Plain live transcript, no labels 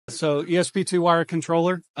So ESP 2-wire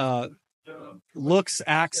controller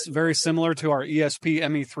acts very similar to our ESP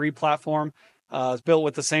ME3 platform. It's built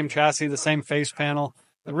with the same chassis, the same face panel.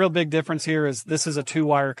 The real big difference here is this is a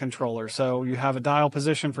 2-wire controller. So you have a dial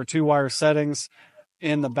position for 2-wire settings.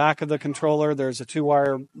 In the back of the controller, there's a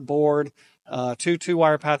 2-wire board, 2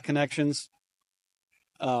 2-wire path connections,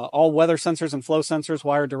 all weather sensors and flow sensors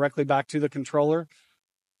wired directly back to the controller.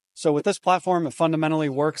 So with this platform, it fundamentally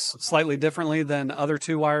works slightly differently than other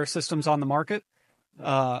 2-wire systems on the market,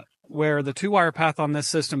 where the 2-wire path on this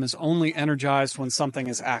system is only energized when something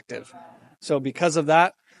is active. So because of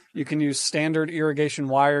that, you can use standard irrigation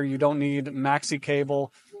wire. You don't need maxi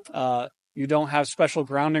cable. You don't have special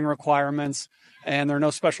grounding requirements, and there are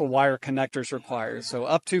no special wire connectors required. So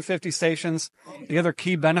up to 50 stations. The other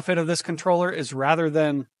key benefit of this controller is rather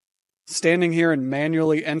than standing here and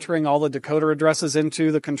manually entering all the decoder addresses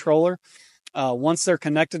into the controller, once they're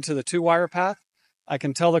connected to the 2-wire path, I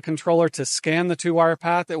can tell the controller to scan the 2-wire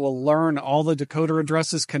path. It will learn all the decoder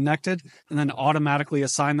addresses connected and then automatically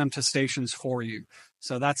assign them to stations for you.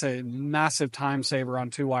 So that's a massive time saver on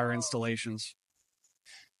 2-wire installations.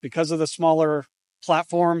 Because of the smaller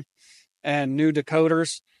platform and new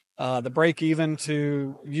decoders, the break even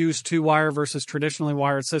to use 2-wire versus traditionally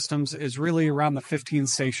wired systems is really around the 15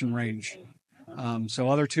 station range. So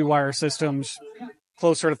other 2-wire systems,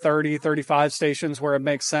 closer to 30, 35 stations where it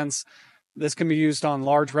makes sense. This can be used on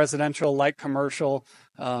large residential, light commercial.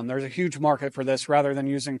 There's a huge market for this rather than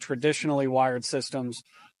using traditionally wired systems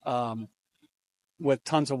with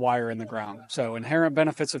tons of wire in the ground. So inherent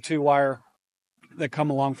benefits of 2-wire that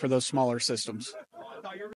come along for those smaller systems.